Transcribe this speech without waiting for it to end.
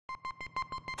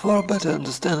For a better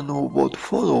understanding of what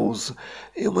follows,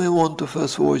 you may want to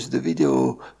first watch the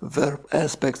video Verb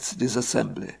Aspects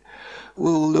Disassembly.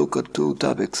 We'll look at two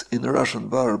topics in Russian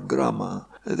verb grammar.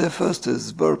 The first is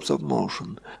verbs of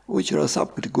motion, which are a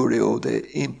subcategory of the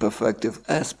imperfective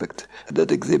aspect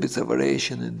that exhibits a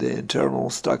variation in the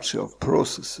internal structure of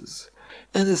processes.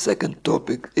 And the second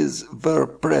topic is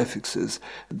verb prefixes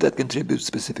that contribute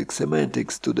specific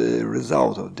semantics to the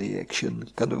result of the action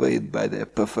conveyed by the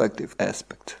perfective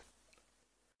aspect.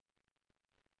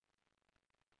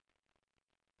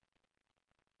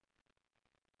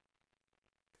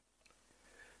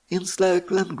 In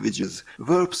Slavic languages,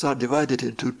 verbs are divided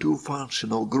into two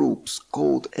functional groups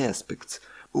called aspects,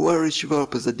 where each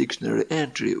verb is a dictionary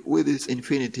entry with its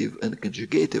infinitive and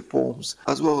conjugative forms,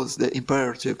 as well as the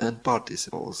imperative and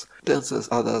participles. Tenses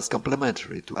are thus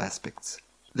complementary to aspects.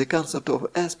 The concept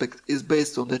of aspect is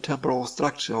based on the temporal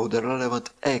structure of the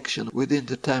relevant action within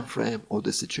the time frame of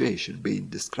the situation being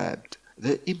described.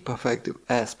 The imperfective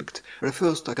aspect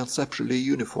refers to a conceptually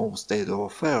uniform state of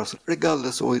affairs,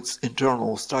 regardless of its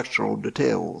internal structural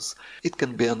details. It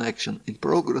can be an action in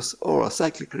progress, or a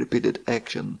cyclic repeated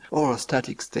action, or a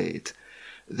static state.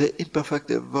 The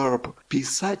imperfective verb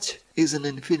pisать is an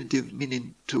infinitive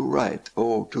meaning to write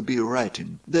or to be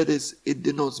writing. That is, it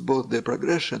denotes both the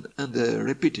progression and the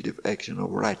repetitive action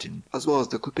of writing, as well as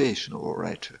the occupation of a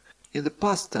writer. In the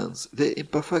past tense, the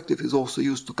imperfective is also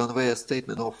used to convey a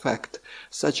statement of fact,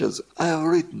 such as "I have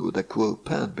written with a quill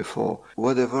pen before,"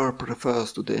 where the verb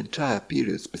refers to the entire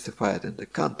period specified in the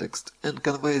context and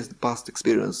conveys the past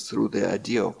experience through the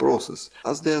idea of process,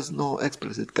 as there is no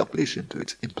explicit completion to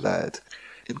it implied.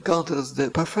 In contrast, the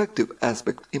perfective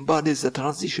aspect embodies a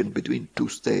transition between two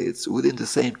states within the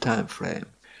same time frame.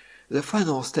 The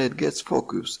final state gets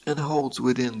focus and holds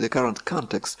within the current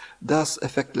context, thus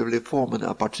effectively forming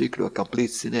a particular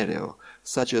complete scenario,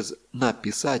 such as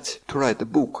написать, to write a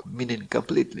book, meaning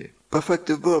completely.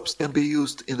 Perfective verbs can be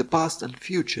used in the past and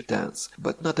future tense,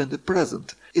 but not in the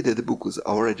present. Either the book is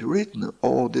already written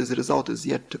or this result is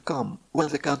yet to come. When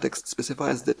the context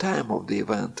specifies the time of the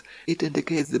event, it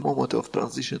indicates the moment of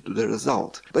transition to the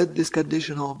result, but this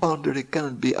conditional boundary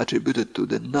cannot be attributed to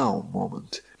the now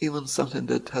moment. Even something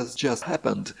that has just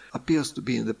happened appears to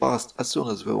be in the past as soon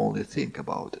as we only think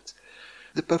about it.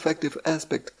 The perfective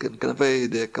aspect can convey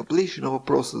the completion of a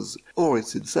process, or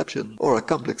its inception, or a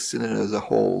complex scenario as a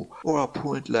whole, or a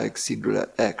point-like singular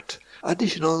act.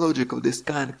 Additional logic of this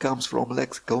kind comes from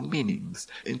lexical meanings,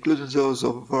 including those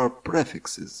of verb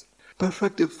prefixes.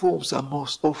 Perfective forms are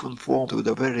most often formed with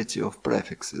a variety of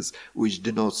prefixes, which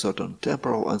denote certain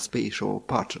temporal and spatial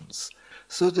patterns.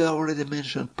 So the already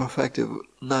mentioned perfective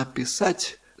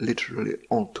написать, literally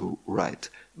on to write,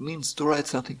 means to write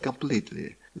something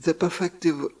completely. The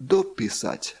perfective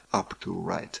дописать, up to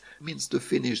write, means to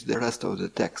finish the rest of the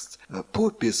text.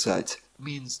 Пописать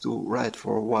means to write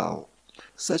for a while.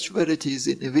 Such variety is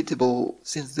inevitable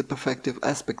since the perfective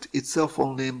aspect itself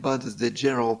only embodies the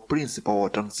general principle or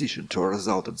transition to a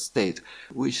resultant state,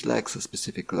 which lacks a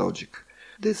specific logic.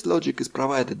 This logic is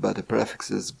provided by the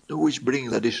prefixes, which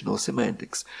bring additional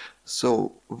semantics.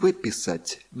 So,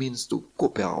 выписать means to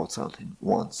copy out something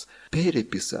once.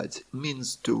 Переписать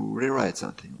means to rewrite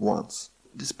something once.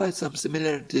 Despite some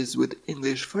similarities with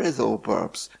English phrasal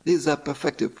verbs, these are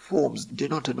perfective forms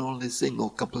denoting only single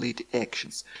complete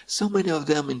actions. So many of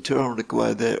them in turn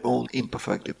require their own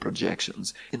imperfective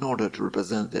projections in order to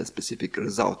represent their specific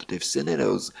resultative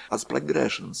scenarios as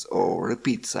progressions or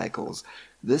repeat cycles.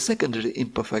 The secondary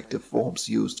imperfective forms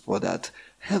used for that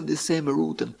have the same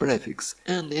root and prefix,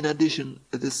 and in addition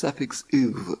the suffix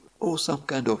 «iv», or some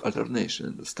kind of alternation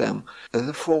in the stem.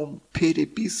 The form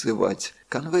 «переписывать»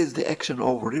 conveys the action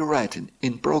of rewriting,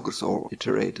 in progress or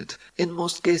iterated. In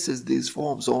most cases these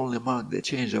forms only mark the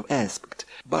change of aspect,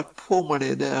 but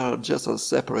formally they are just as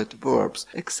separate verbs,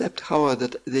 except however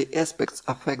that the aspects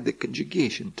affect the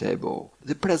conjugation table.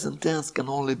 The present tense can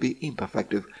only be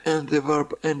imperfective, and the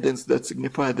verb endings that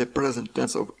signify the present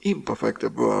tense of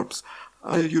imperfective verbs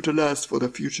are utilized for the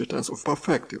future tense of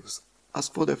perfectives. As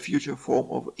for the future form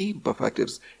of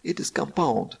imperfectives, it is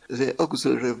compound. The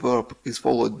auxiliary verb is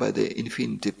followed by the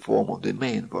infinitive form of the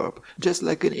main verb, just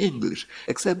like in English,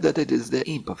 except that it is the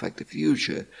imperfective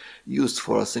future, used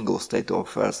for a single state of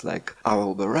affairs like "I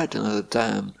will be writing at the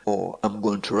time" or "I'm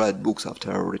going to write books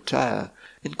after I retire."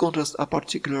 In contrast, a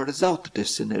particular resultative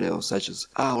scenario such as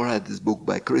 "I'll write this book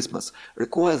by Christmas"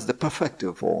 requires the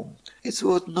perfective form. It's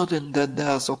worth noting that there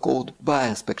are so-called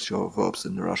biaspectual verbs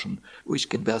in Russian, which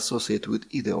can be associated with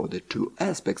either of the two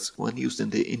aspects when used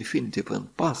in the infinitive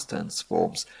and past tense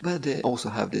forms, but they also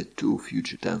have the two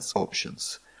future tense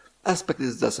options. Aspect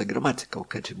is thus a grammatical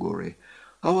category.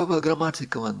 However,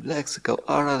 grammatical and lexical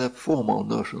are rather formal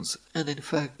notions, and in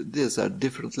fact these are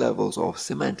different levels of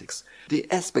semantics.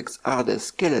 The aspects are the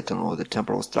skeleton of the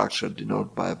temporal structure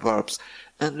denoted by verbs,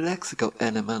 and lexical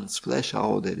elements flesh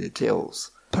out the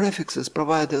details. Prefixes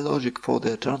provide the logic for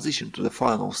the transition to the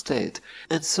final state,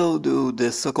 and so do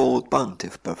the so-called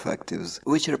punctive perfectives,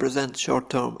 which represent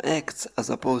short-term acts as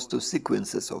opposed to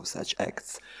sequences of such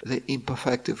acts. The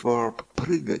imperfective verb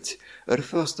прыгать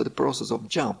refers to the process of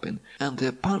jumping, and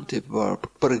the punctive verb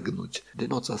прыгнуть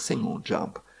denotes a single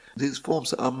jump. These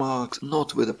forms are marked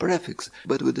not with a prefix,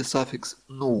 but with the suffix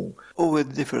nu, or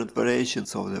with different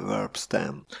variations of the verb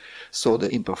stem. So the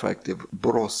imperfective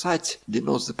бросать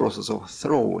denotes the process of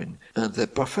throwing, and the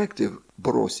perfective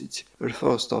бросить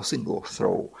refers to a single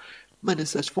throw. Many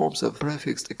such forms have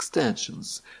prefixed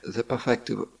extensions. The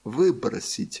perfective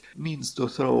выбросить means to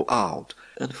throw out,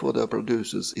 and further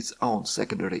produces its own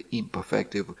secondary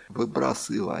imperfective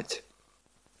выбрасывать.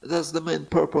 Thus the main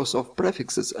purpose of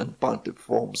prefixes and punctive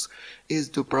forms is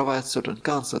to provide certain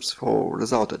concepts for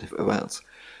resultative events.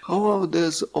 However, there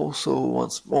is also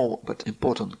one small but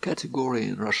important category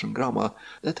in Russian grammar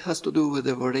that has to do with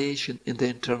the variation in the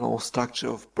internal structure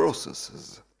of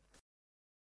processes.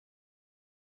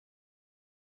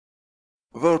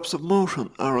 Verbs of motion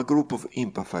are a group of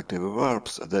imperfective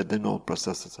verbs that denote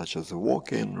processes such as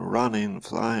walking, running,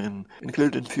 flying,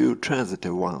 including few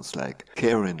transitive ones like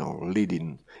carrying or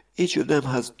leading. Each of them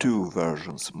has two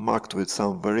versions, marked with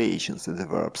some variations in the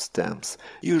verb stems.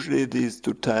 Usually these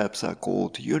two types are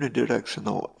called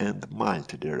unidirectional and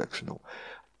multidirectional.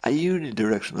 A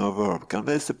unidirectional verb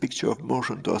conveys a picture of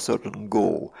motion to a certain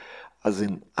goal, as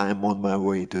in I'm on my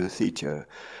way to the theater.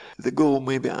 The goal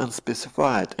may be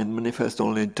unspecified and manifest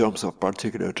only in terms of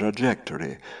particular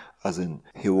trajectory, as in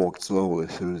he walked slowly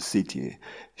through the city,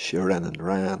 she ran and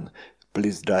ran,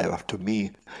 please drive after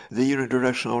me. The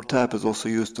unidirectional type is also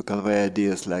used to convey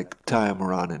ideas like time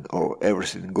running or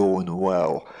everything going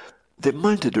well. The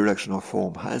multidirectional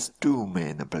form has two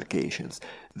main applications.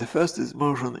 The first is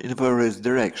motion in various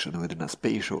directions within a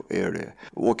spatial area,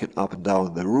 walking up and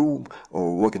down the room,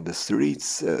 or walking the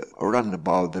streets, or running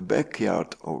about the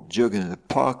backyard, or jogging in the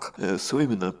park,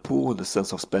 swimming in a pool in the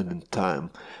sense of spending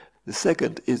time. The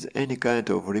second is any kind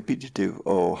of repetitive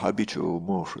or habitual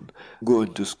motion,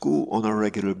 going to school on a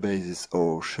regular basis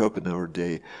or shopping every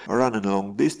day, running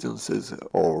long distances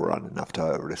or running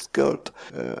after every skirt,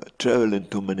 traveling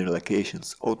to many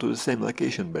locations or to the same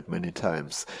location but many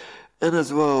times. And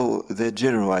as well the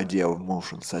general idea of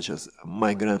motion such as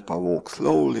my grandpa walks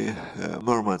slowly,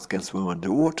 mermaids can swim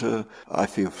underwater, I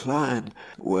feel flying,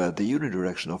 where the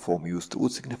unidirectional form used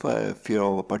would signify a fear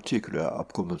of a particular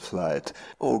upcoming flight,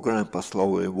 or grandpa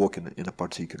slowly walking in a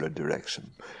particular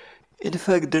direction. In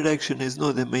fact, direction is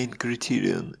not the main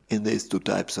criterion in these two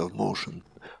types of motion.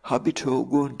 Habitual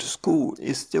going to school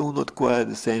is still not quite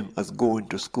the same as going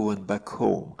to school and back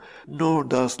home, nor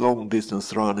does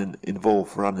long-distance running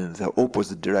involve running in the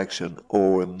opposite direction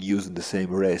or using the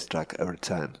same racetrack every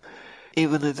time.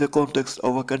 Even in the context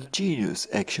of a continuous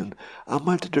action, a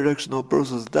multidirectional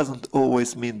process doesn't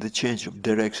always mean the change of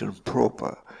direction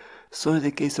proper. So in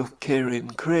the case of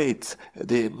carrying crates,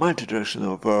 the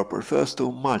multidirectional verb refers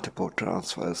to multiple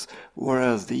transfers,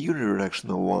 whereas the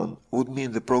unidirectional one would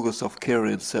mean the progress of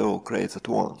carrying several crates at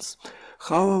once.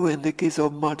 However, in the case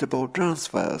of multiple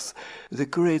transfers, the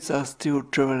crates are still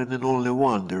traveling in only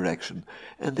one direction,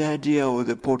 and the idea of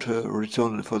the porter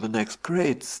returning for the next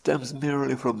crate stems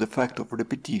merely from the fact of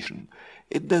repetition.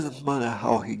 It doesn't matter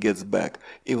how he gets back,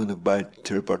 even if by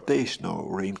teleportation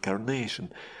or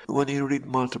reincarnation. When you read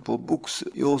multiple books,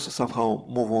 you also somehow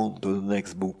move on to the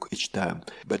next book each time,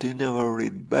 but you never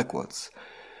read backwards.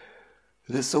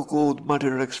 The so-called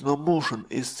multidirectional motion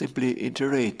is simply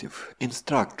iterative in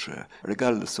structure,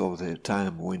 regardless of the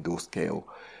time window scale.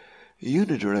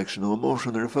 Unidirectional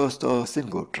motion refers to a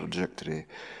single trajectory,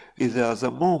 either as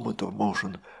a moment of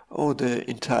motion or the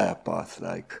entire path,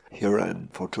 like he ran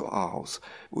for 2 hours,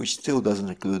 which still doesn't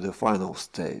include the final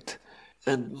state.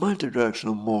 And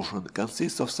multidirectional motion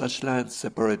consists of such lines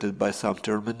separated by some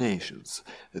terminations,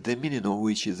 the meaning of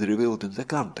which is revealed in the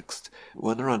context.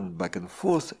 When running back and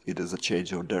forth, it is a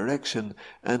change of direction,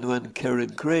 and when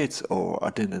carrying crates or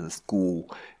attending school,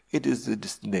 it is the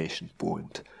destination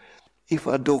point. If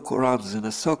a dog runs in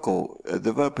a circle,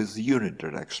 the verb is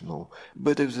unidirectional,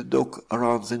 but if the dog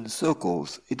runs in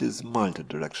circles, it is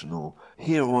multidirectional.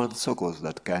 Here one circles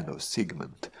that kind of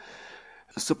segment.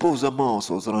 Suppose a mouse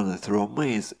was running through a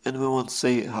maze, and we won't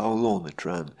say how long it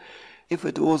ran. If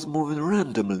it was moving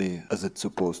randomly, as it's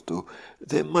supposed to,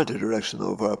 the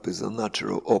multidirectional verb is a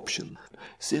natural option,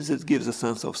 since it gives a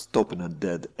sense of stopping at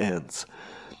dead ends.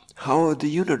 However,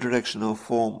 the unidirectional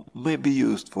form may be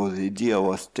used for the idea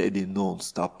of a steady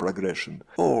non-stop progression,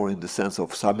 or in the sense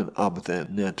of summing up the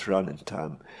net running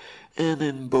time. And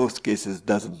in both cases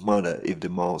doesn't matter if the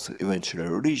mouse eventually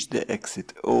reached the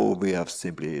exit or we have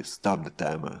simply stopped the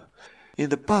timer. In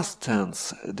the past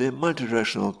tense, the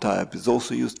multidirectional type is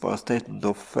also used for a statement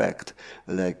of fact,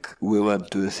 like we went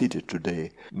to the city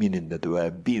today, meaning that we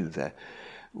have been there,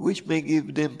 which may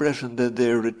give the impression that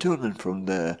the returning from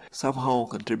there somehow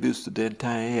contributes to the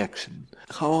entire action.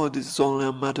 However, this is only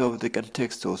a matter of the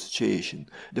contextual situation.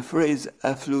 The phrase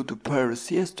 "I flew to Paris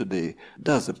yesterday"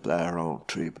 does imply a round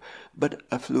trip, but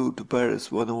 "I flew to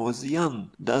Paris when I was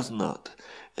young" does not.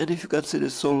 And if you consider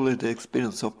solely the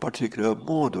experience of particular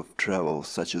mode of travel,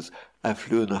 such as "I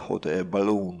flew in a hot air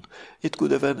balloon," it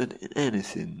could have ended in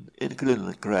anything, including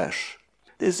a crash.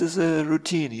 This is a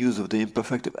routine use of the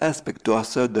imperfective aspect to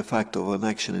assert the fact of an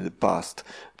action in the past,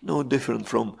 no different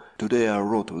from "today I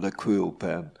wrote with a quill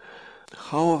pen."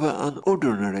 However, an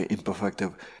ordinary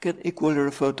imperfective can equally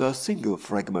refer to a single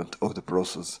fragment of the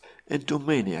process and to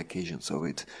many occasions of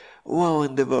it, while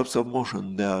in the verbs of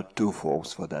motion there are two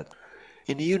forms for that.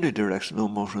 In unidirectional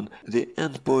motion, the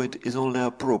endpoint is only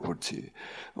a property,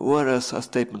 whereas a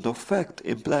statement of fact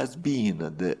implies being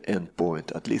at the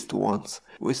endpoint at least once.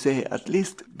 We say at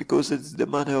least because it's the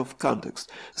matter of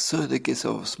context, so in the case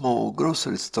of a small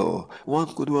grocery store,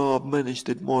 one could well have managed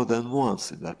it more than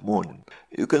once in that morning.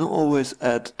 You can always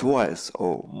add twice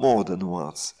or more than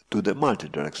once to the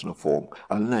multidirectional form,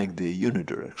 unlike the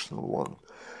unidirectional one.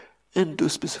 And to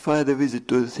specify the visit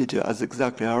to the city as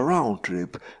exactly a round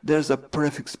trip, there's a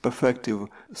prefix perfective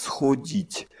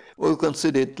schodить. We'll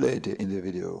consider it later in the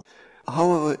video.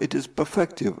 However, it is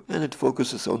perfective and it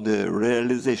focuses on the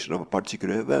realization of a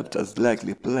particular event as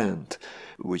likely planned,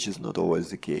 which is not always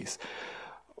the case.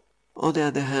 On the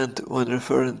other hand, when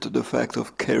referring to the fact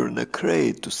of carrying a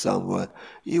crate to somewhere,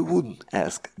 you wouldn't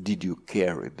ask "did you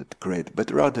carry that crate," but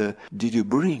rather "did you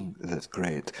bring that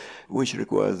crate," which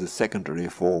requires the secondary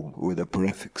form with a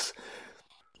prefix.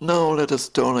 Now let us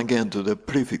turn again to the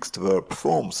prefixed verb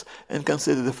forms and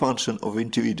consider the function of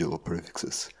individual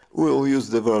prefixes. We will use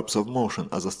the verbs of motion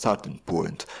as a starting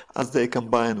point, as they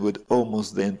combine with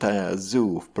almost the entire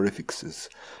zoo of prefixes.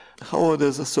 However, there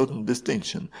is a certain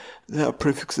distinction. There are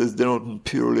prefixes denoting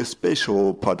purely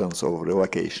spatial patterns of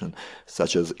relocation,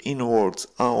 such as inwards,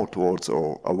 outwards,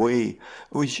 or away,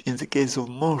 which in the case of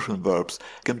motion verbs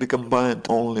can be combined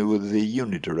only with the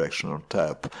unidirectional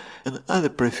type, and other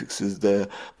prefixes there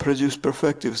produce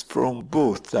perfectives from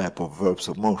both types of verbs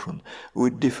of motion,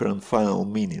 with different final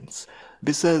meanings.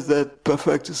 Besides that,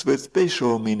 perfectives with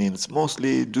spatial meanings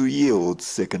mostly do yield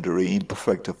secondary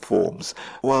imperfective forms,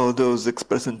 while those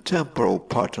expressing temporal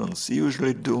patterns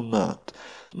usually do not.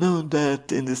 Note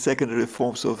that in the secondary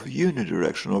forms of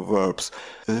unidirectional verbs,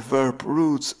 the verb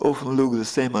roots often look the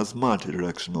same as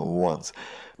multidirectional ones,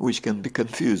 which can be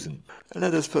confusing.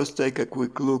 Let us first take a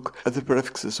quick look at the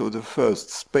prefixes of the first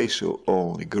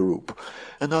spatial-only group,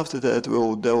 and after that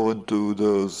we'll delve into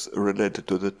those related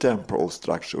to the temporal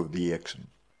structure of the action.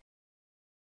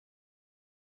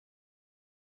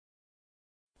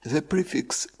 The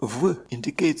prefix v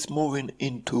indicates moving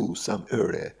into some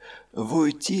area.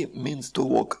 Войти means to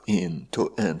walk in,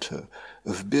 to enter.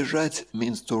 Вбежать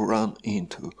means to run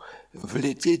into.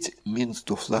 Влететь means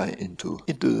to fly into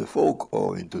the fog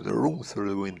or into the room through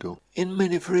the window. In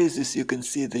many phrases you can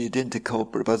see the identical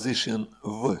preposition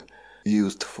v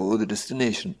used for the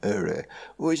destination area,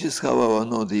 which is however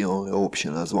not the only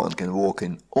option, as one can walk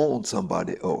in on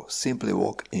somebody or simply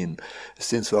walk in,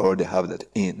 since we already have that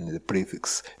in the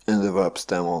prefix and the verb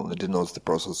stem only denotes the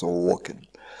process of walking.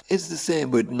 It's the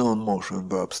same with non-motion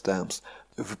verb stems.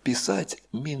 Вписать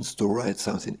means to write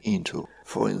something into,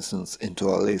 for instance into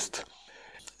a list.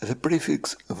 The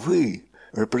prefix вы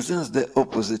represents the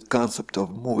opposite concept of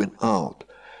moving out.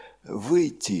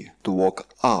 Выйти, to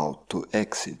walk out, to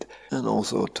exit, and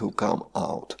also to come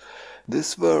out.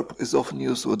 This verb is often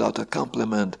used without a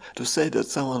complement to say that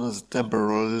someone has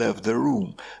temporarily left the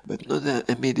room, but not the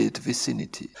immediate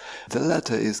vicinity. The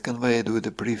latter is conveyed with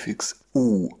the prefix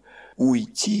у.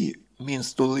 Уйти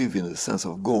means to leave in the sense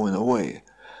of going away.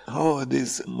 However,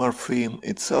 this morpheme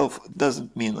itself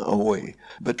doesn't mean away,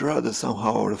 but rather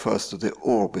somehow refers to the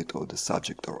orbit of the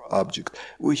subject or object,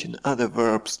 which in other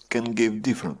verbs can give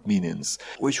different meanings,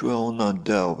 which we will not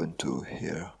delve into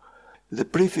here. The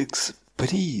prefix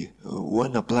при,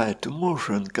 when applied to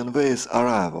motion, conveys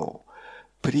arrival.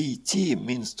 Прийти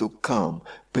means to come,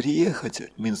 приехать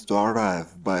means to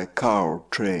arrive by car or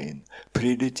train,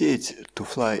 прилететь to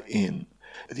fly in.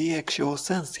 The actual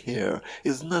sense here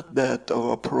is not that of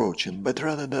approaching, but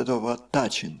rather that of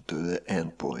attaching to the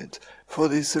endpoint. For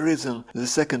this reason, the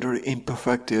secondary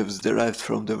imperfectives derived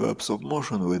from the verbs of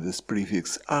motion with this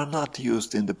prefix are not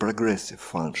used in the progressive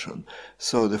function,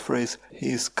 so the phrase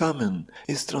 "he is coming"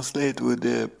 is translated with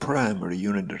the primary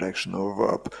unidirectional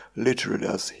verb, literally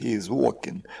as "he is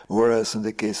walking," whereas in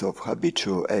the case of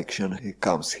habitual action "he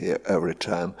comes here every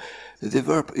time," the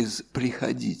verb is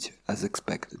приходить, as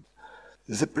expected.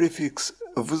 The prefix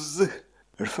vz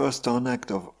refers to an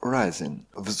act of rising,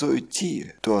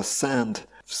 взойти to ascend,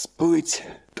 всплыть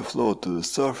to float to the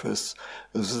surface,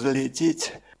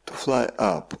 взлететь to fly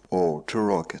up or to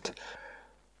rocket.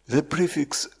 The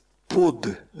prefix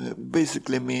pod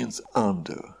basically means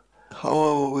under.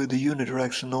 However, with the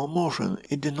unidirectional motion,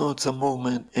 it denotes a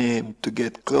movement aimed to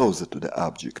get closer to the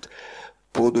object.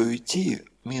 Подойти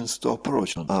means to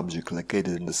approach an object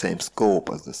located in the same scope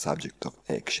as the subject of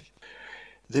action.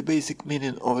 The basic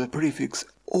meaning of the prefix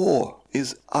 "о"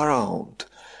 is around.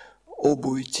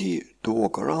 Обойти to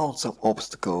walk around some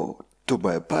obstacle, to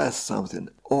bypass something,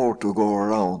 or to go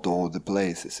around all the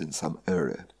places in some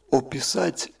area.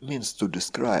 Описать means to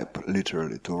describe,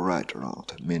 literally to write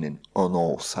around, meaning on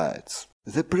all sides.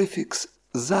 The prefix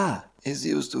 "за" is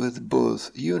used with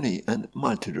both uni- and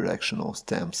multidirectional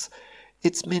stems.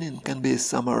 Its meaning can be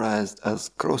summarized as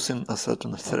crossing a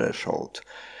certain threshold.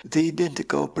 The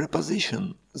identical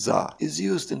preposition "за" is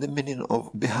used in the meaning of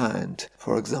behind,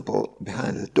 for example,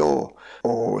 behind the door,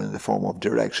 or in the form of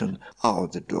direction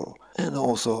out the door, and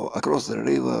also across the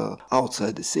river,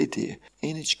 outside the city.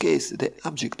 In each case, the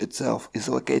object itself is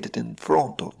located in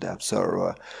front of the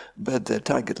observer, but the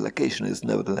target location is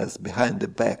nevertheless behind the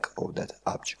back of that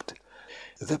object.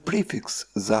 The prefix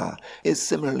 "за" is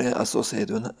similarly associated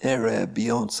with an area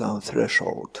beyond some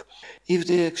threshold. If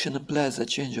the action implies a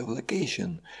change of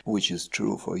location, which is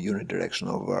true for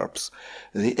unidirectional verbs,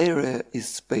 the area is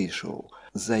spatial.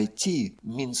 Зайти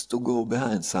means to go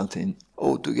behind something,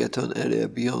 or to get to an area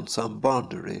beyond some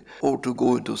boundary, or to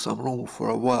go into some room for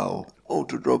a while, or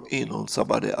to drop in on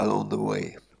somebody along the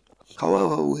way.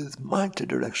 However, with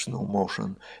multidirectional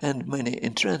motion and many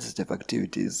intransitive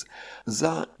activities,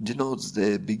 "за" denotes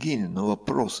the beginning of a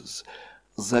process.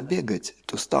 Забегать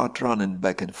to start running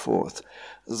back and forth,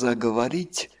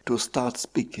 заговорить to start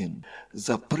speaking,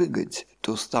 запрыгать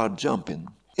to start jumping.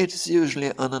 It is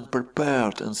usually an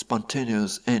unprepared and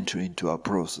spontaneous entry into a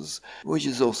process, which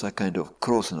is also a kind of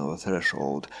crossing of a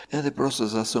threshold, and the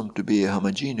process assumed to be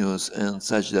homogeneous and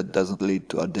such that doesn't lead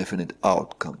to a definite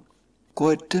outcome.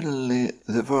 Quite generally,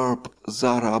 the verb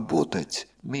заработать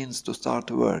means to start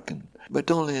working,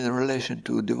 but only in relation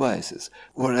to devices,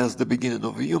 whereas the beginning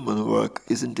of human work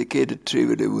is indicated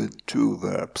trivially with two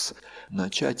verbs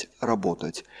начать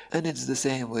работать, and it's the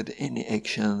same with any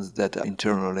actions that are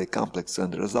internally complex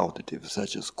and resultative,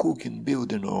 such as cooking,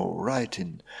 building, or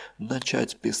writing.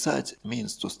 Начать писать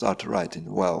means to start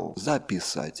writing, while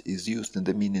записать is used in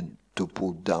the meaning to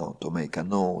put down, to make a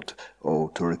note,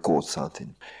 or to record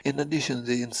something. In addition,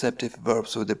 the inceptive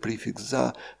verbs with the prefix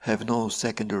 "за" have no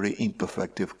secondary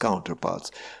imperfective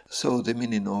counterparts, so the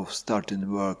meaning of starting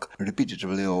work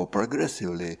repetitively or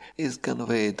progressively is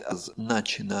conveyed as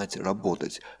начинать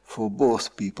работать for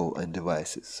both people and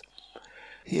devices.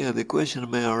 Here the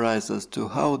question may arise as to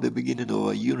how the beginning of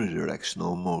a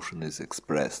unidirectional motion is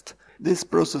expressed. This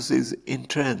process is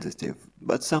intransitive,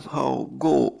 but somehow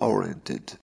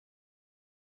goal-oriented.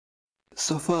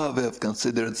 So far we have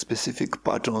considered specific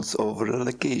patterns of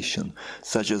relocation,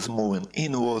 such as moving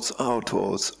inwards,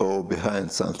 outwards, or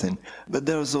behind something, but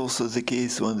there is also the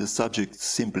case when the subject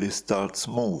simply starts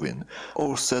moving,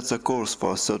 or sets a course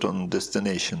for a certain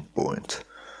destination point.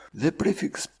 The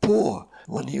prefix "по",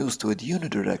 when used with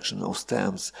unidirectional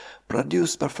stems,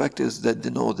 produce perfectives that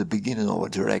denote the beginning of a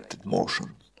directed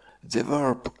motion. The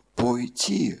verb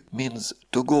пойти means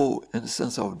to go in the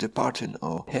sense of departing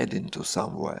or heading to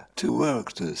somewhere, to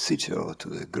work, to the city, or to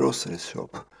the grocery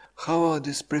shop. However,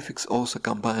 this prefix also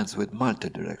combines with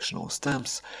multidirectional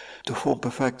stems to form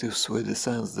perfectives with the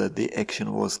sense that the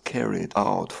action was carried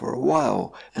out for a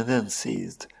while and then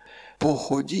ceased.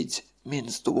 Походить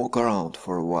means to walk around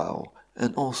for a while,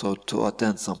 and also to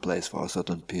attend some place for a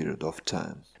certain period of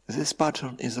time. This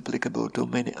pattern is applicable to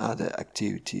many other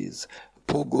activities.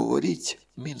 Поговорить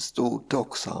means to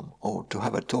talk some, or to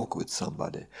have a talk with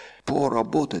somebody.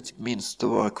 Поработать means to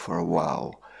work for a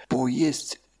while.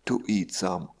 Поесть to eat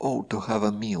some, or to have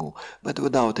a meal, but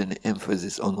without any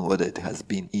emphasis on whether it has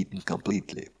been eaten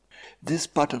completely. This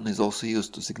pattern is also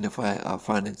used to signify a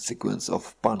finite sequence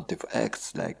of punctive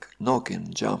acts like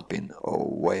knocking, jumping, or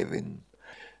waving.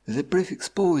 The prefix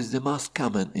po is the most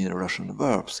common in Russian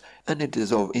verbs, and it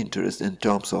is of interest in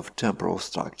terms of temporal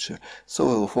structure, so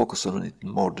I will focus on it in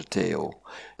more detail.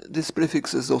 This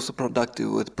prefix is also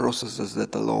productive with processes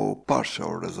that allow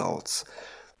partial results.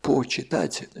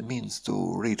 Почитать means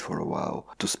to read for a while,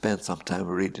 to spend some time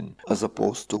reading, as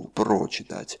opposed to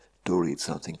прочитать, to read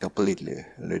something completely,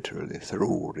 literally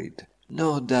through read.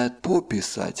 Note that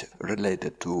пописать,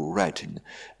 related to writing,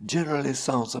 generally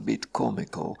sounds a bit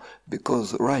comical,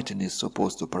 because writing is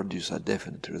supposed to produce a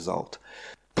definite result.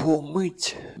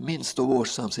 Помыть means to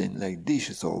wash something like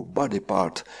dishes or body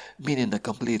part, meaning a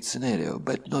complete scenario,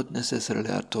 but not necessarily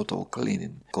a total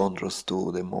cleaning, contrast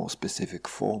to the more specific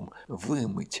form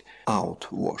вымыть,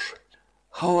 out, wash.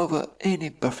 However, any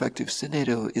perfective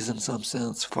scenario is in some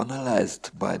sense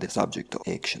finalized by the subject of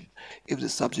action. If the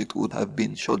subject would have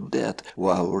been shot dead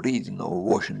while reading or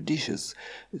washing dishes,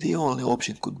 the only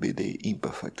option could be the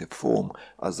imperfective form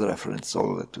as reference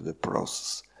solely to the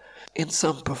process. In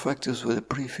some perfectives with the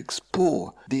prefix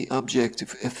po, the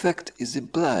objective effect is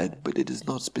implied, but it is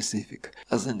not specific,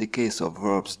 as in the case of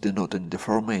verbs denoting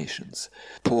deformations.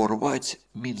 Порвать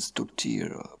means to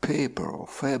tear paper or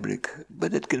fabric,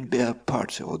 but it can be a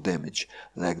partial damage,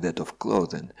 like that of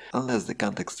clothing, unless the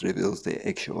context reveals the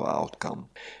actual outcome.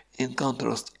 In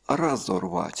contrast,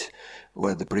 разорвать,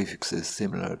 where the prefix is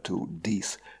similar to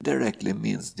dis, directly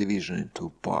means division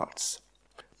into parts.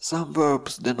 Some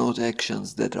verbs denote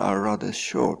actions that are rather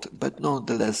short, but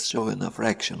nonetheless show a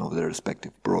fraction of the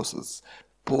respective process.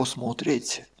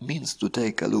 Посмотреть means to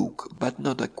take a look, but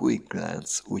not a quick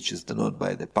glance, which is denoted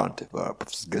by the participle verb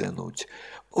взглянуть.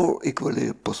 Or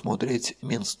equally, посмотреть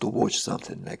means to watch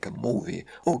something like a movie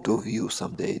or to view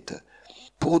some data.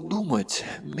 Подумать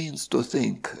means to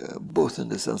think, both in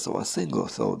the sense of a single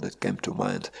thought that came to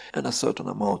mind and a certain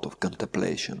amount of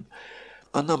contemplation.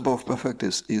 A number of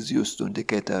perfectives is used to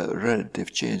indicate a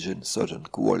relative change in certain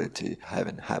quality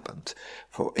having happened.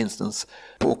 For instance,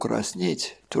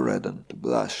 покраснеть, to redden, to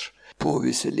blush,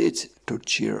 повеселеть, to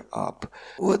cheer up,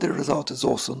 where the result is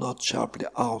also not sharply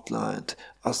outlined,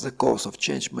 as the course of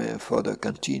change may further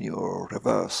continue or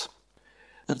reverse.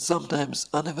 And sometimes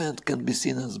an event can be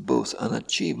seen as both an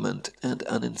achievement and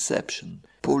an inception.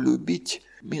 Полюбить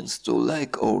means to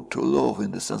like or to love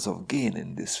in the sense of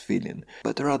gaining this feeling,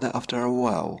 but rather after a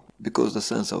while, because the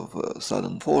sense of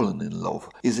sudden falling in love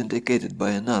is indicated by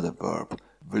another verb,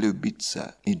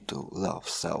 влюбиться, into love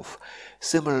self.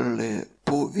 Similarly,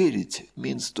 поверить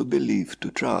means to believe,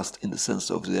 to trust, in the sense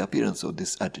of the appearance of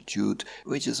this attitude,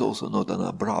 which is also not an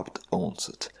abrupt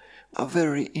onset. A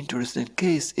very interesting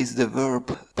case is the verb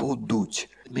подуть.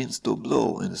 It means to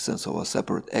blow in the sense of a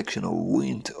separate action of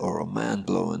wind or a man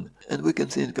blowing, and we can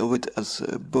think of it as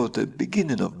both the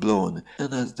beginning of blowing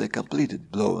and as the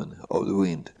completed blowing of the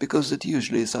wind, because it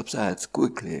usually subsides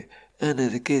quickly, and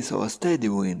in the case of a steady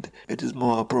wind, it is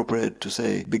more appropriate to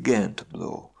say began to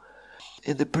blow.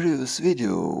 In the previous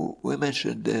video, we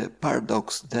mentioned the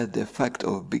paradox that the fact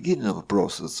of beginning of a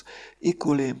process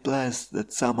equally implies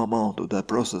that some amount of that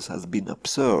process has been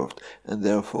observed and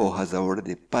therefore has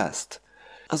already passed.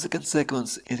 As a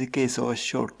consequence, in the case of a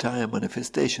short-time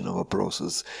manifestation of a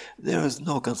process, there is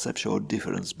no conceptual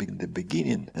difference between the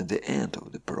beginning and the end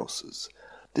of the process.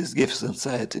 This gives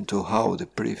insight into how the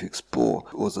prefix po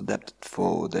was adapted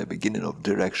for the beginning of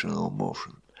directional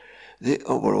motion. The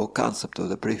overall concept of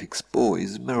the prefix po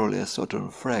is merely a certain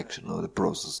fraction of the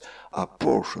process, a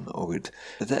portion of it,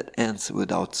 that ends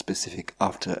without specific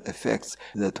after effects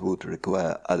that would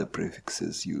require other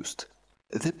prefixes used.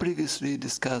 The previously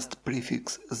discussed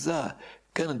prefix za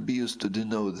cannot be used to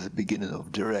denote the beginning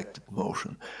of directed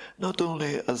motion, not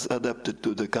only as adapted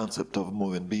to the concept of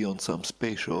moving beyond some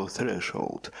spatial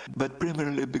threshold, but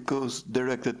primarily because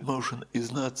directed motion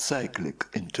is not cyclic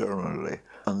internally,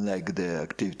 unlike the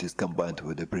activities combined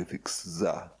with the prefix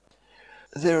za.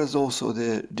 There is also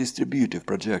the distributive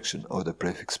projection of the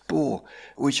prefix po,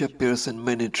 which appears in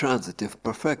many transitive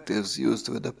perfectives used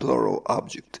with a plural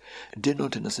object,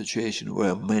 denoting a situation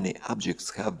where many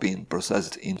objects have been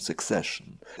processed in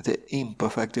succession. The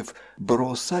imperfective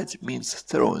бросать means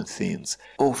throwing things,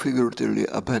 or figuratively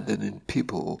abandoning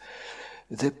people.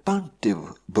 The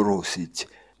pantive бросить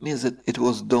means that it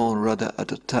was done rather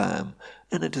at a time,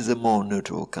 and it is a more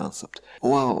neutral concept,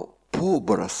 while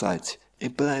побросать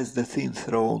implies the thing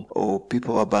thrown or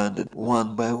people abandoned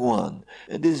one by one,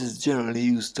 and this is generally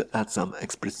used to add some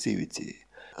expressivity.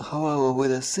 However,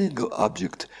 with a single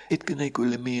object, it can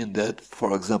equally mean that,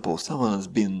 for example, someone has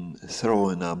been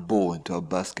throwing a ball into a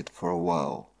basket for a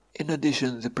while. In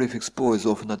addition, the prefix po is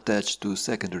often attached to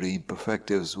secondary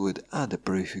imperfectives with other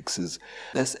prefixes,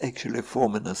 thus actually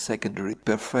forming a secondary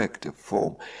perfective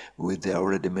form with the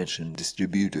already mentioned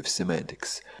distributive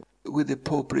semantics. With the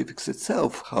po prefix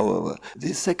itself, however,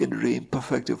 this secondary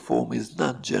imperfective form is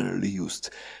not generally used,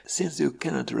 since you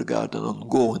cannot regard an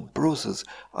ongoing process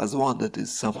as one that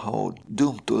is somehow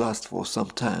doomed to last for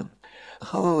some time.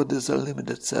 However, there is a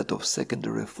limited set of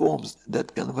secondary forms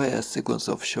that convey a sequence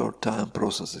of short-time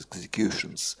process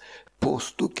executions.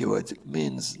 Постукивать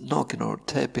means knocking or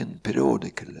tapping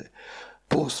periodically.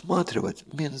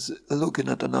 Посматривать means looking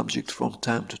at an object from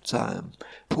time to time.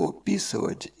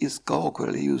 Пописывать is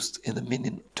colloquially used in the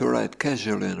meaning to write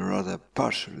casually and rather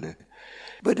partially.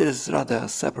 But it is rather a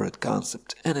separate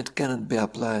concept, and it cannot be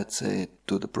applied, say,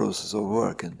 to the process of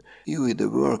working. You either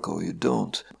work or you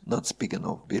don't, not speaking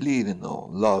of believing or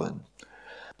loving.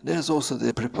 There is also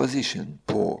the preposition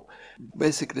po.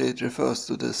 Basically, it refers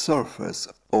to the surface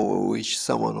over which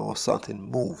someone or something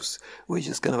moves, which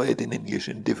is conveyed in English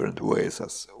in different ways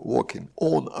as walking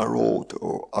on a road,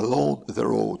 or along the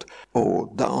road,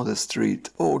 or down the street,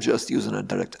 or just using a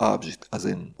direct object, as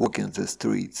in walking the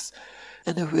streets.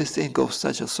 And if we think of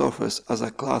such a surface as a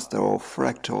cluster of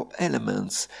fractal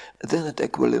elements, then it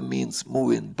equally means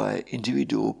moving by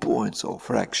individual points or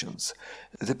fractions.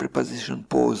 The preposition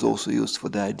po is also used for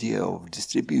the idea of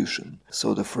distribution,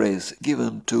 so the phrase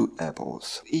given 2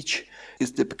 apples each is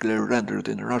typically rendered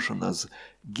in Russian as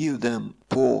give them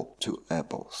po 2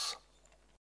 apples.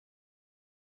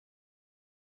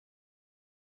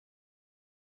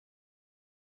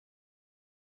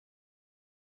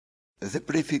 The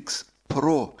prefix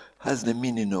pro has the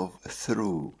meaning of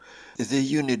through. The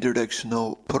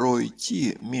unidirectional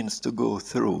пройти means to go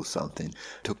through something,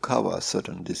 to cover a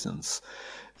certain distance,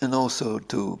 and also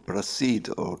to proceed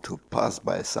or to pass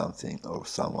by something or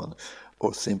someone,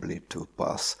 or simply to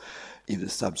pass if the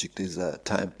subject is a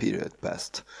time period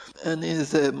past. And in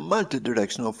the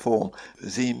multidirectional form,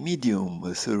 the medium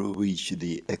through which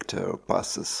the actor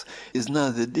passes is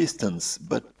not the distance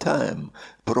but time.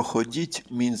 Проходить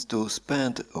means to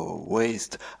spend or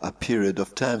waste a period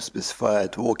of time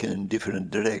specified walking in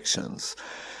different directions.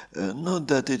 Note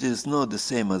that it is not the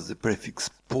same as the prefix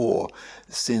po,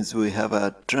 since we have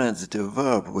a transitive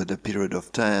verb with a period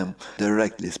of time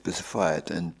directly specified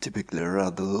and typically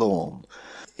rather long.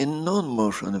 In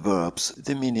non-motion verbs,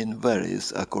 the meaning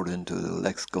varies according to the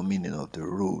lexical meaning of the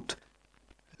root.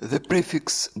 The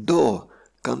prefix do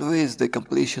conveys the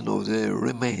completion of the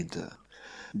remainder.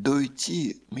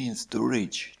 Дойти means to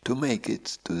reach, to make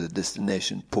it to the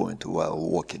destination point while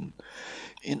walking.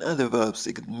 In other verbs,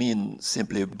 it could mean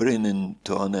simply bringing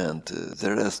to an end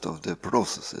the rest of the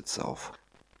process itself.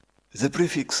 The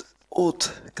prefix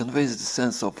от conveys the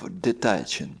sense of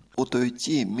detaching.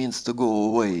 Отойти means to go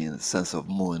away in the sense of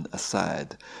moving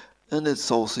aside, and it's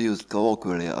also used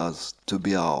colloquially as to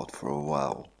be out for a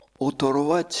while.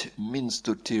 Оторвать means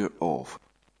to tear off.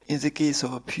 In the case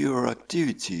of a pure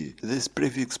activity, this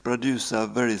prefix produces a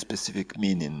very specific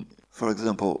meaning. For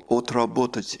example,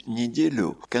 отработать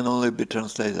неделю can only be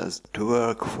translated as to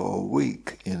work for a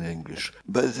week in English,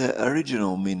 but the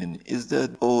original meaning is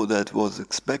that all that was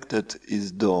expected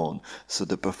is done, so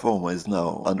the performer is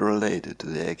now unrelated to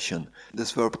the action.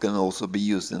 This verb can also be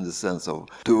used in the sense of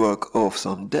to work off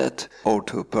some debt or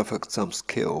to perfect some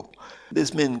skill.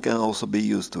 This meaning can also be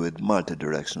used with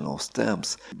multidirectional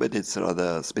stems, but it's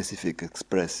rather a specific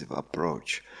expressive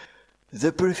approach.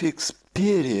 The prefix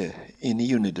пере in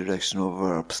unidirectional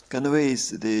verbs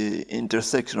conveys the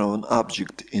intersection of an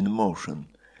object in motion.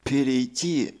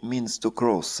 Перейти means to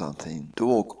cross something, to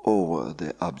walk over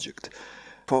the object.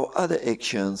 For other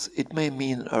actions, it may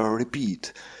mean a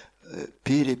repeat.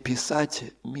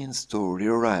 Переписать means to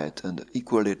rewrite and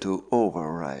equally to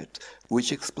overwrite,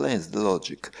 which explains the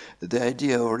logic. The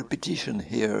idea of repetition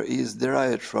here is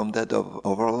derived from that of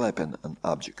overlapping an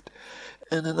object.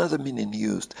 And another meaning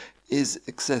used is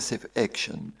excessive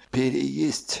action,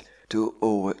 переесть, to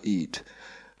overeat,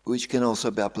 which can also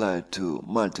be applied to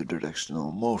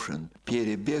multidirectional motion.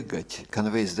 Перебегать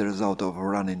conveys the result of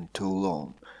running too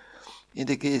long. In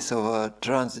the case of a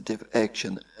transitive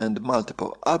action and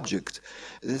multiple objects,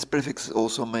 this prefix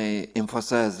also may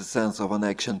emphasize the sense of an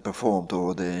action performed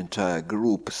over the entire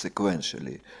group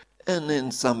sequentially. And in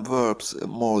some verbs,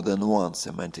 more than one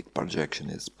semantic projection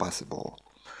is possible.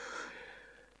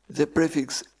 The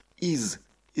prefix is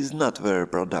not very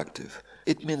productive.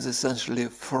 It means essentially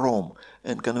from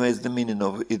and conveys the meaning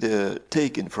of either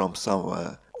taken from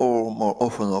somewhere or more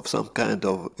often of some kind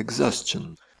of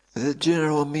exhaustion. The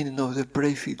general meaning of the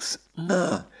prefix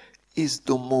na is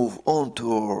to move onto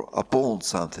or upon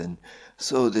something,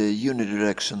 So the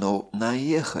unidirectional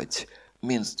наехать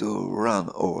means to run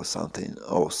over something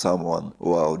or someone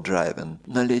while driving.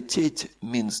 Налететь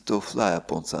means to fly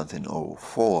upon something or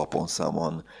fall upon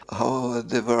someone. However,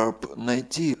 the verb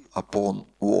найти upon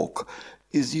walk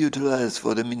is utilized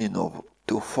for the meaning of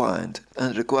to find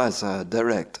and requires a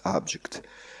direct object.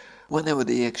 Whenever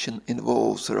the action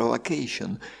involves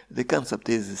relocation, the concept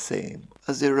is the same.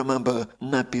 As you remember,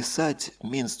 написать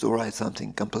means to write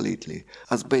something completely,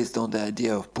 as based on the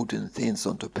idea of putting things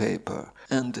onto paper,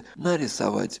 and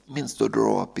нарисовать means to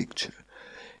draw a picture.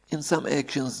 In some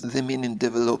actions, the meaning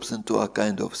develops into a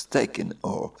kind of stacking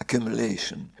or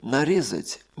accumulation.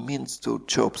 Нарезать means to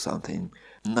chop something.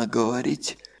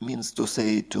 Наговорить means to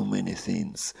say too many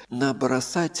things.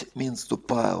 Набросать means to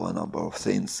pile a number of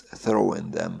things, throwing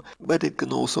them, but it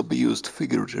can also be used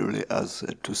figuratively as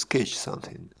to sketch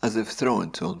something, as if thrown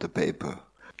it on the paper.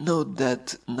 Note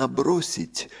that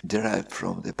набросить, derived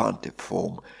from the participle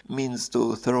form, means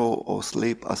to throw or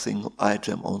slip a single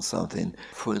item on something,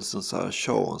 for instance a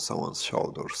shawl on someone's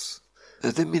shoulders.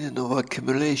 The meaning of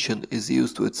accumulation is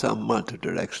used with some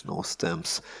multidirectional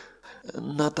stems.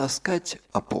 Натаскать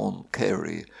upon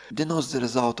carry denotes the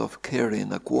result of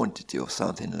carrying a quantity of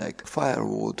something like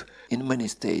firewood in many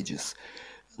stages.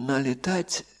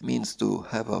 Налетать means to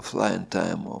have a flying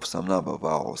time of some number of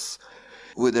hours.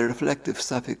 With the reflective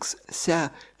suffix ся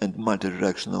and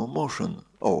multidirectional motion,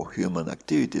 or human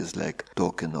activities like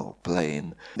talking or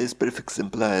playing, this prefix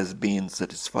implies being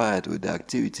satisfied with the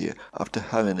activity after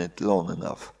having it long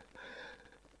enough.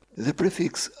 The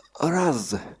prefix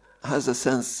раз has a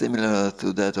sense similar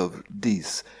to that of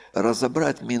dis.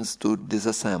 Разобрать means to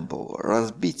disassemble.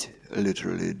 Разбить,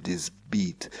 literally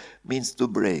disbeat, means to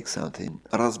break something.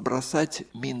 Разбросать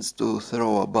means to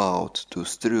throw about, to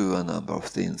strew a number of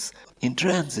things.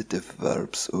 Intransitive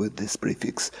verbs with this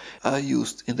prefix are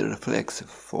used in the reflexive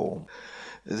form.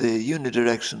 The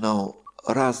unidirectional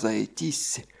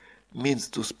разойтись means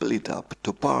to split up,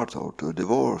 to part or to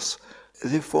divorce.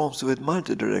 The forms with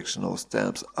multidirectional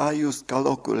stems are used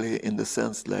colloquially in the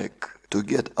sense like to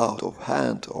get out of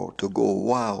hand or to go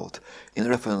wild, in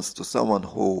reference to someone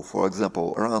who, for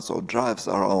example, runs or drives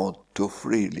around too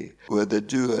freely, where the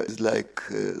doer is like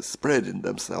spreading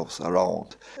themselves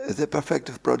around. The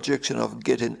perfective projection of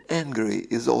getting angry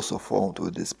is also formed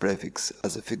with this prefix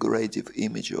as a figurative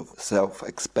image of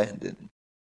self-expanding.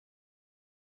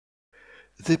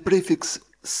 The prefix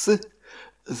s,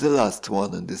 the last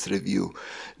one in this review,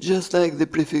 just like the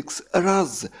prefix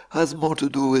раз, has more to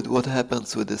do with what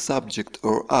happens with the subject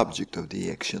or object of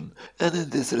the action, and in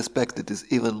this respect it is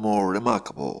even more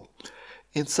remarkable.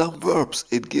 In some verbs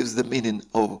it gives the meaning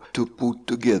of to put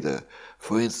together.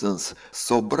 For instance,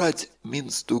 собрать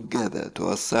means to gather, to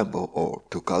assemble or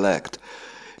to collect.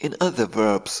 In other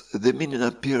verbs, the meaning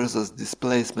appears as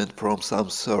displacement from some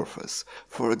surface.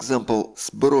 For example,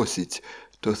 сбросить,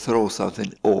 to throw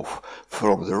something off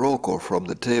from the rock or from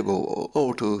the table,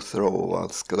 or to throw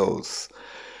one's clothes.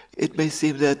 It may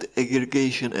seem that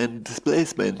aggregation and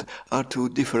displacement are two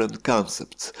different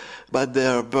concepts, but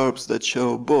there are verbs that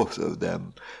show both of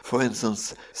them. For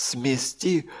instance,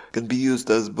 смести can be used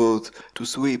as both to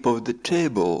sweep off the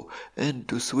table and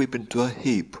to sweep into a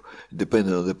heap,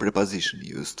 depending on the preposition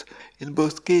used. In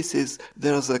both cases,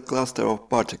 there is a cluster of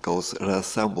particles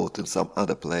reassembled in some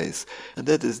other place, and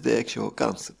that is the actual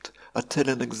concept. A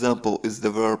telling example is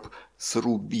the verb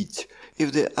срубить.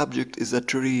 If the object is a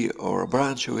tree or a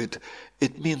branch of it,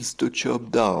 it means to chop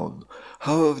down.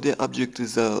 However, if the object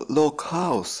is a log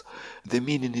house, the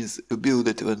meaning is to build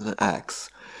it with an axe.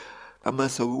 A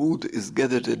mass of wood is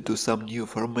gathered into some new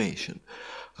formation.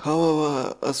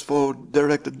 However, as for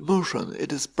directed motion,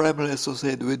 it is primarily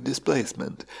associated with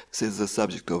displacement, since the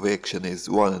subject of action is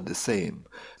one and the same.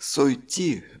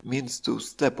 Сойти means to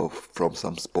step off from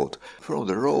some spot, from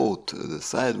the road to the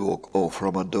sidewalk, or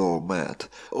from a doormat,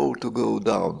 or to go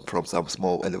down from some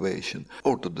small elevation,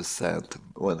 or to descend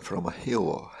when from a hill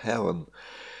or heaven.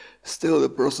 Still, the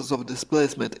process of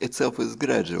displacement itself is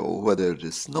gradual, whether it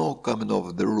is snow coming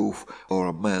off the roof or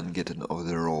a man getting off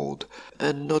the road.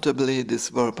 And notably, this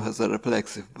verb has a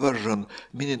reflexive version,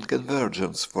 meaning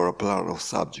convergence for a plural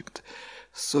subject.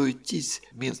 Сойтись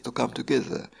means to come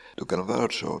together, to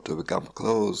converge or to become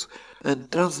close,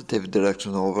 and transitive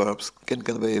directional verbs can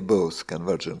convey both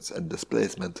convergence and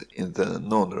displacement in the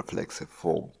non-reflexive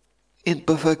form. In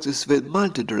prefixes with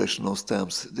multidirectional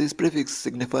stems, this prefix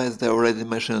signifies the already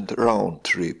mentioned round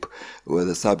trip, where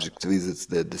the subject visits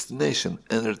the destination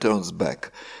and returns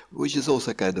back, which is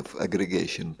also a kind of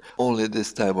aggregation, only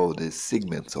this time of the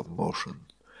segments of motion.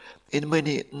 In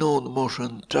many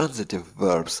non-motion transitive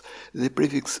verbs, the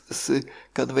prefix "s"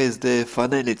 conveys the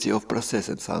finality of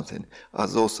processing something,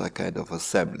 as also a kind of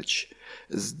assemblage.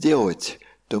 Сделать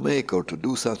 – to make or to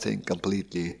do something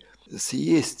completely.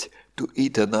 Съесть – to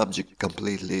eat an object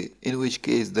completely, in which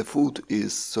case the food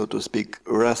is, so to speak,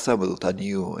 reassembled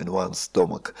anew in one's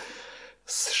stomach.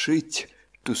 Сшить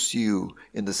 – to sew,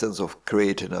 in the sense of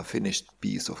creating a finished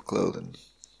piece of clothing.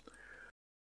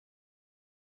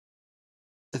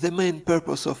 The main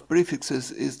purpose of prefixes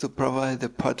is to provide the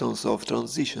patterns of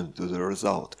transition to the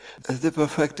result. The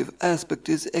perfective aspect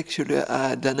is actually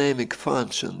a dynamic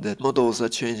function that models a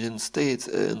changing states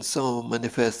and so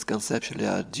manifests conceptually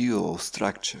a dual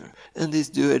structure, and this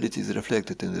duality is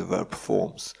reflected in the verb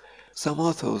forms. Some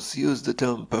authors use the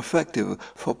term perfective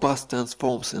for past tense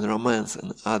forms in Romance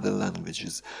and other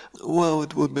languages, while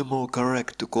it would be more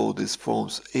correct to call these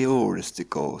forms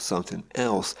aoristic or something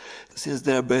else, since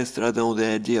they are based rather on the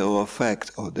idea of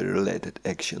effect of the related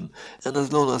action, and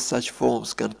as long as such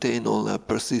forms contain only a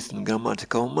persistent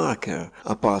grammatical marker,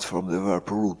 apart from the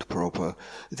verb root proper,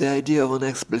 the idea of an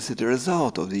explicit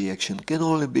result of the action can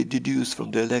only be deduced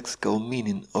from the lexical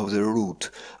meaning of the root,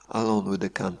 along with the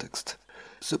context.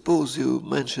 Suppose you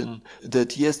mention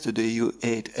that yesterday you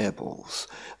ate apples,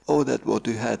 or that what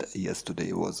you had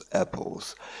yesterday was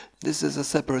apples. This is a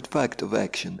separate fact of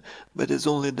action, but it's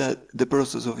only that the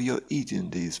process of your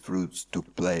eating these fruits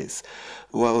took place,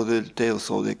 while the details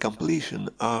of the completion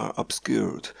are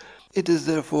obscured. It is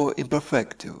therefore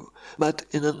imperfective, but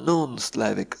in a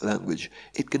non-Slavic language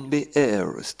it can be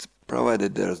aorist,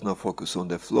 provided there is no focus on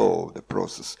the flow of the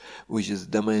process, which is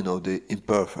the domain of the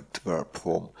imperfect verb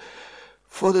form.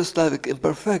 For the Slavic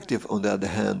imperfective, on the other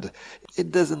hand,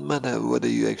 it doesn't matter whether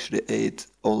you actually ate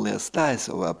only a slice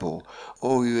of apple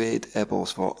or you ate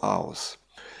apples for hours.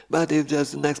 But if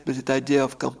there's an explicit idea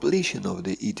of completion of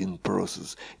the eating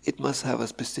process, it must have a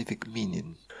specific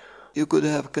meaning. You could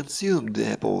have consumed the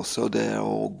apples so they are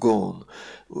all gone,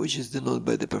 which is denoted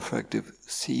by the perfective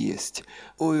съесть,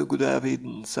 or you could have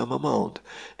eaten some amount,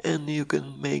 and you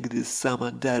can make this sum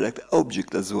a direct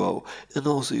object as well, and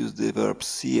also use the verb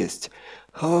съесть.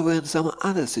 However, in some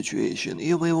other situation,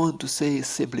 you may want to say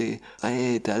simply I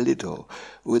ate a little,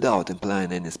 without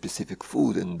implying any specific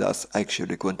food and thus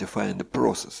actually quantifying the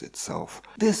process itself.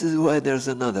 This is why there's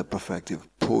another perfective,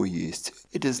 поесть.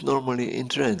 It is normally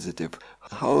intransitive,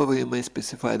 however you may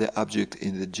specify the object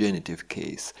in the genitive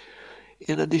case.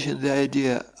 In addition, the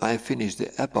idea I finished the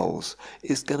apples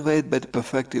is conveyed by the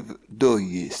perfective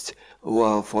доесть,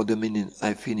 while for the meaning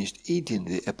I finished eating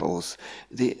the apples,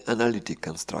 the analytic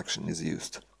construction is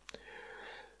used.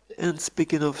 And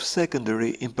speaking of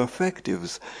secondary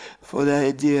imperfectives, for the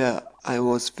idea I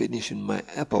was finishing my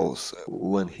apples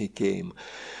when he came,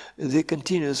 the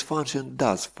continuous function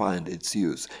does find its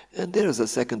use, and there is a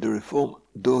secondary form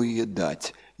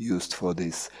доедать used for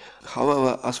this.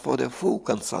 However, as for the full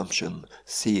consumption,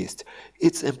 съесть,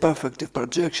 its imperfective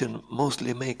projection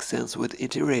mostly makes sense with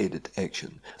iterated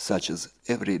action, such as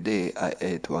every day I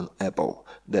ate one apple,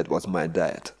 that was my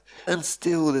diet. And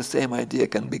still the same idea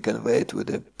can be conveyed with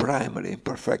the primary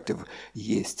imperfective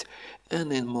есть,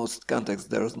 and in most contexts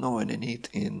there is no any need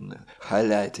in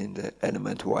highlighting the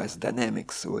element-wise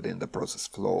dynamics within the process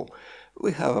flow.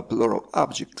 We have a plural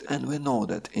object, and we know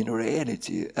that in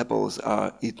reality apples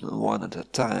are eaten one at a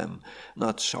time,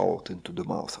 not shoved into the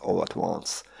mouth all at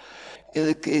once. In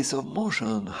the case of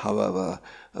motion, however,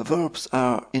 verbs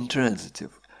are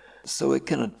intransitive, so we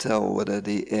cannot tell whether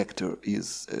the actor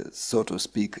is, so to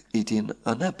speak, eating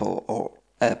an apple or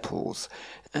apples,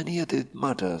 and yet it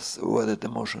matters whether the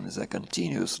motion is a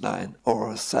continuous line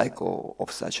or a cycle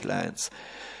of such lines.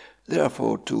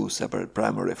 Therefore, two separate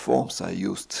primary forms are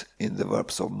used in the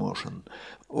verbs of motion,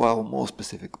 while more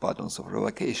specific patterns of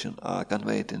relocation are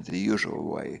conveyed in the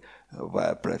usual way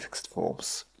via prefixed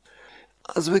forms.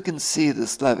 As we can see, the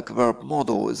Slavic verb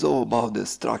model is all about the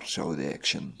structure of the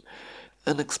action,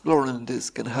 and exploring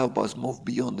this can help us move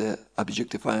beyond the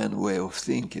objectifying way of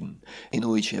thinking, in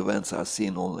which events are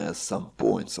seen only as some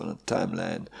points on a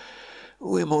timeline.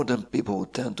 We modern people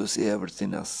tend to see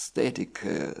everything as static,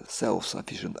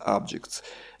 self-sufficient objects,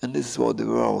 and this is what the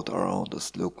world around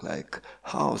us look like: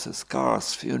 houses,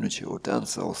 cars, furniture,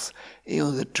 utensils,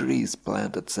 even the trees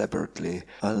planted separately,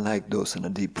 unlike those in a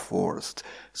deep forest.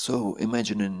 So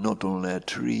imagining not only a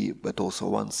tree, but also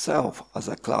oneself as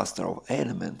a cluster of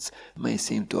elements may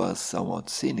seem to us somewhat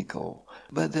cynical.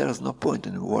 But there is no point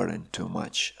in worrying too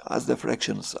much, as the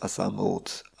fractions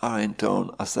assembled are in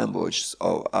turn assemblages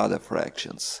of other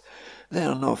fractions. There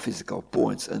are no physical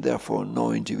points and therefore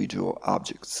no individual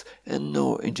objects, and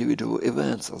no individual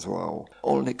events as well,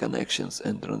 only connections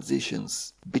and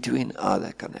transitions between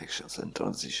other connections and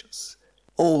transitions.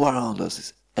 All around us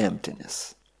is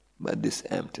emptiness, but this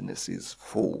emptiness is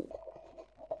full.